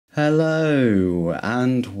Hello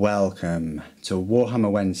and welcome to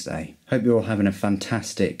Warhammer Wednesday. Hope you're all having a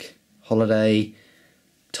fantastic holiday,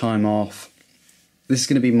 time off. This is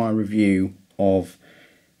going to be my review of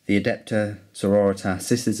the Adepta Sororitas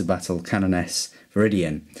Sisters of Battle Canoness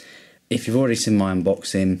Veridyan. If you've already seen my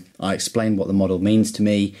unboxing, I explain what the model means to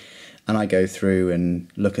me and I go through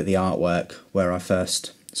and look at the artwork where I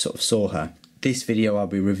first sort of saw her. This video I'll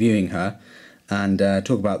be reviewing her and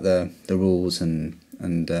talk about the rules and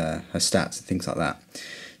her stats and things like that.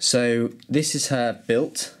 So this is her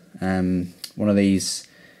built. One of these,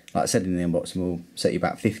 like I said in the unboxing, will set you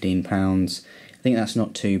about £15. I think that's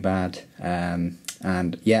not too bad.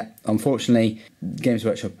 And yeah, unfortunately, Games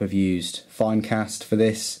Workshop have used Finecast for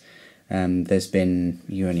this. There's been,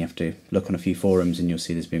 you only have to look on a few forums and you'll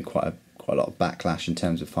see there's been quite a lot of backlash in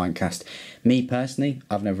terms of Finecast. Me personally,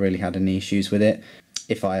 I've never really had any issues with it.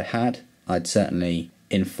 If I had, I'd certainly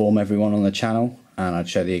inform everyone on the channel and I'd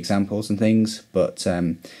show the examples and things, but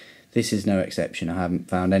this is no exception. I haven't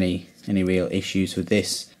found any real issues with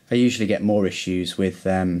this. I usually get more issues with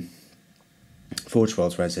Forge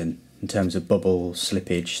Worlds resin in terms of bubbles,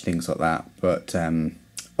 slippage, things like that, but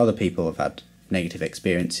other people have had negative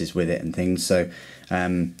experiences with it and things, so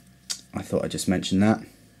I thought I'd just mention that.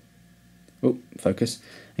 Oh, focus,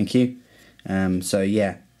 thank you. So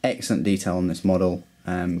yeah, excellent detail on this model.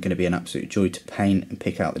 Going to be an absolute joy to paint and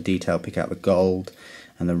pick out the detail, pick out the gold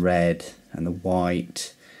and the red and the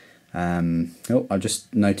white. Oh, I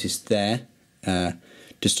just noticed there,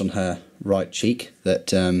 just on her right cheek,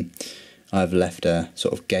 that I've left a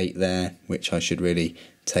sort of gate there, which I should really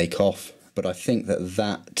take off. But I think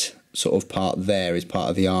that sort of part there is part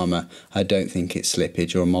of the armour. I don't think it's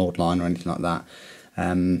slippage or a mould line or anything like that.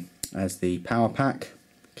 As the power pack,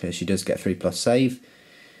 because she does get 3+ save,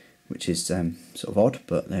 which is sort of odd,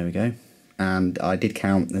 but there we go. And I did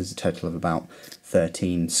count, there's a total of about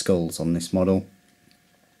 13 skulls on this model.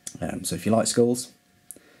 So if you like skulls,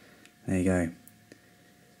 there you go.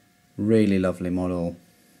 Really lovely model.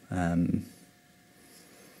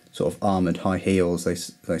 Sort of armoured high heels, they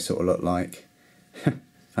sort of look like.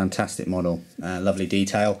 Fantastic model, lovely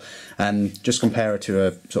detail. Just compare her to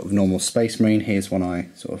a sort of normal Space Marine. Here's one I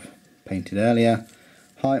sort of painted earlier.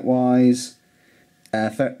 Height wise,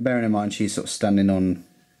 bearing in mind she's sort of standing on,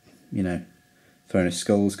 you know, throne of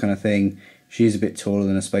skulls kind of thing. She's a bit taller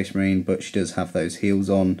than a Space Marine, but she does have those heels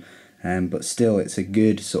on. But still, it's a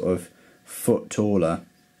good sort of foot taller,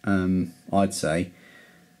 I'd say,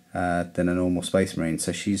 than a normal Space Marine.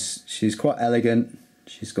 So she's quite elegant.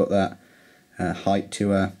 She's got that height to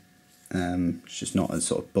her. She's just not as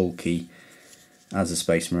sort of bulky as a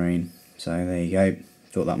Space Marine. So there you go.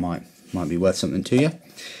 Thought that might be worth something to you.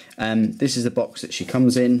 This is the box that she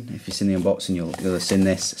comes in. If you've seen the unboxing, you'll have seen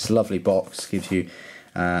this. It's a lovely box, gives you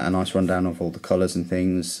a nice rundown of all the colours and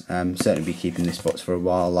things. Certainly be keeping this box for a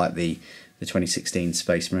while, like the 2016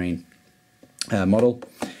 Space Marine model.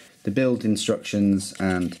 The build instructions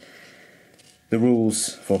and the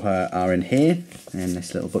rules for her are in here, in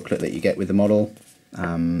this little booklet that you get with the model.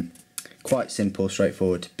 Quite simple,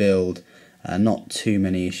 straightforward to build, not too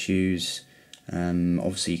many issues.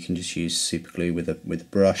 Obviously you can just use super glue with a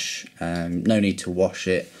brush. No need to wash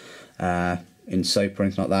it in soap or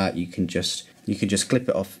anything like that. You can just clip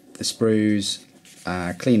it off the sprues,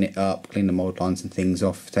 clean it up, clean the mould lines and things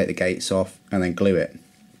off, take the gates off, and then glue it,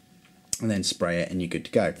 and then spray it, and you're good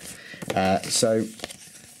to go. So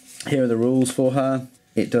here are the rules for her.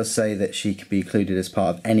 It does say that she can be included as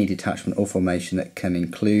part of any detachment or formation that can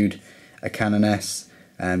include a Canoness.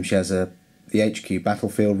 She has the HQ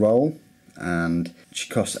battlefield role, and she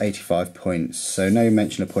costs 85 points. So no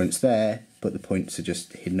mention of points there, but the points are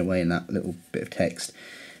just hidden away in that little bit of text.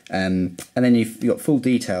 And then you've got full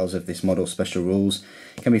details of this model. Special rules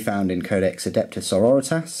can be found in Codex Adepta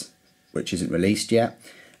Sororitas, which isn't released yet,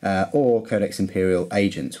 or Codex Imperial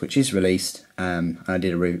Agents, which is released. I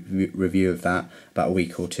did a review of that about a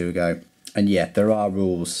week or two ago. And yeah, there are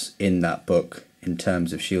rules in that book in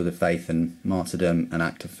terms of Shield of Faith and Martyrdom and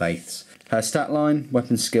Act of Faiths. Her stat line: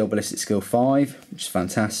 weapon skill, ballistic skill 5, which is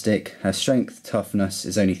fantastic. Her strength, toughness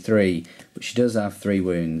is only 3, but she does have 3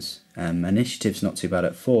 wounds. Initiative's not too bad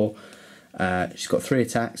at 4. She's got 3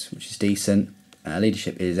 attacks, which is decent.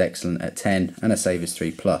 Leadership is excellent at 10, and her save is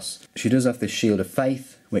 3+. She does have the Shield of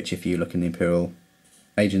Faith, which if you look in the Imperial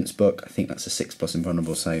Agents book, I think that's a 6+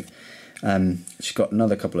 invulnerable save. She's got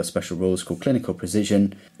another couple of special rules called Clinical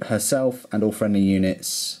Precision. Herself and all friendly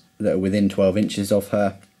units that are within 12 inches of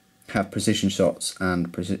her have precision shots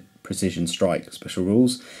and precision strike special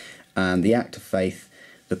rules. And the Act of Faith,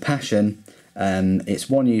 the Passion, it's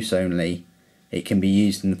one use only. It can be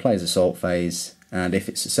used in the player's assault phase and if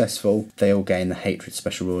it's successful, they all gain the hatred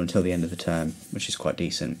special rule until the end of the turn, which is quite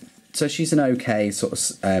decent. So she's an okay sort of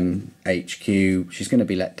HQ. She's going to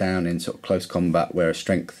be let down in sort of close combat, where her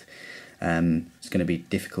strength is going to be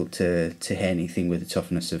difficult to hit anything with a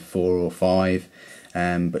toughness of 4 or 5.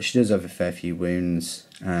 But she does have a fair few wounds,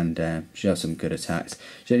 and she has some good attacks.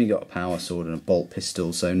 She's only got a power sword and a bolt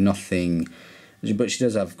pistol, so nothing. But she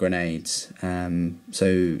does have grenades,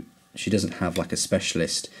 so she doesn't have like a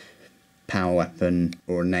specialist power weapon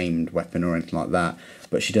or a named weapon or anything like that.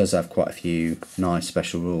 But she does have quite a few nice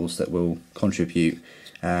special rules that will contribute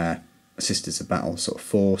Sisters of Battle sort of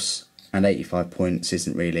force, and 85 points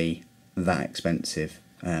isn't really that expensive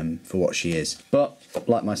for what she is. But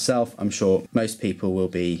like myself, I'm sure most people will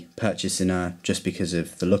be purchasing her just because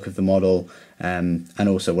of the look of the model, and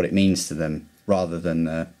also what it means to them, rather than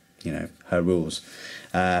her rules.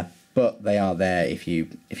 But they are there if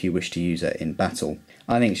you wish to use her in battle.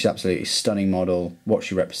 I think she's absolutely stunning model. What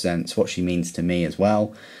she represents, what she means to me as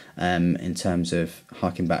well, in terms of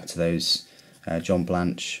harking back to those John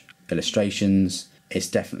Blanche illustrations. It's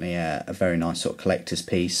definitely a very nice sort of collector's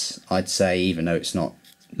piece, I'd say, even though it's not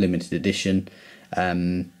limited edition.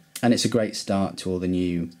 And it's a great start to all the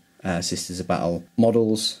new Sisters of Battle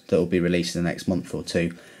models that will be released in the next month or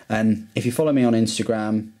two. If you follow me on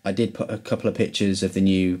Instagram, I did put a couple of pictures of the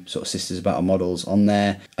new sort of Sisters of Battle models on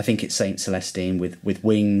there. I think it's Saint Celestine with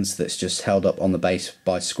wings that's just held up on the base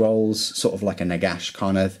by scrolls, sort of like a Nagash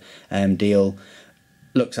kind of deal.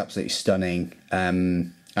 Looks absolutely stunning.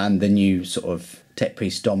 And the new sort of Tech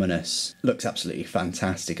Priest Dominus looks absolutely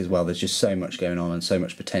fantastic as well. There's just so much going on and so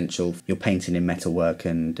much potential. You're painting in metalwork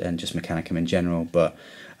and just Mechanicum in general, but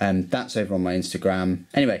that's over on my Instagram.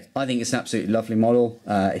 Anyway, I think it's an absolutely lovely model.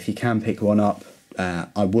 If you can pick one up,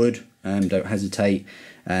 I would. Don't hesitate.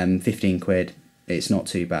 15 quid, it's not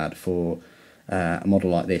too bad for a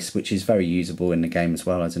model like this, which is very usable in the game as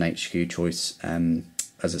well as an HQ choice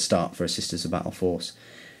as a start for a Sisters of Battle force.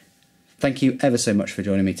 Thank you ever so much for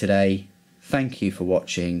joining me today. Thank you for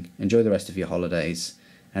watching. Enjoy the rest of your holidays.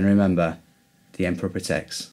 And remember, the Emperor protects.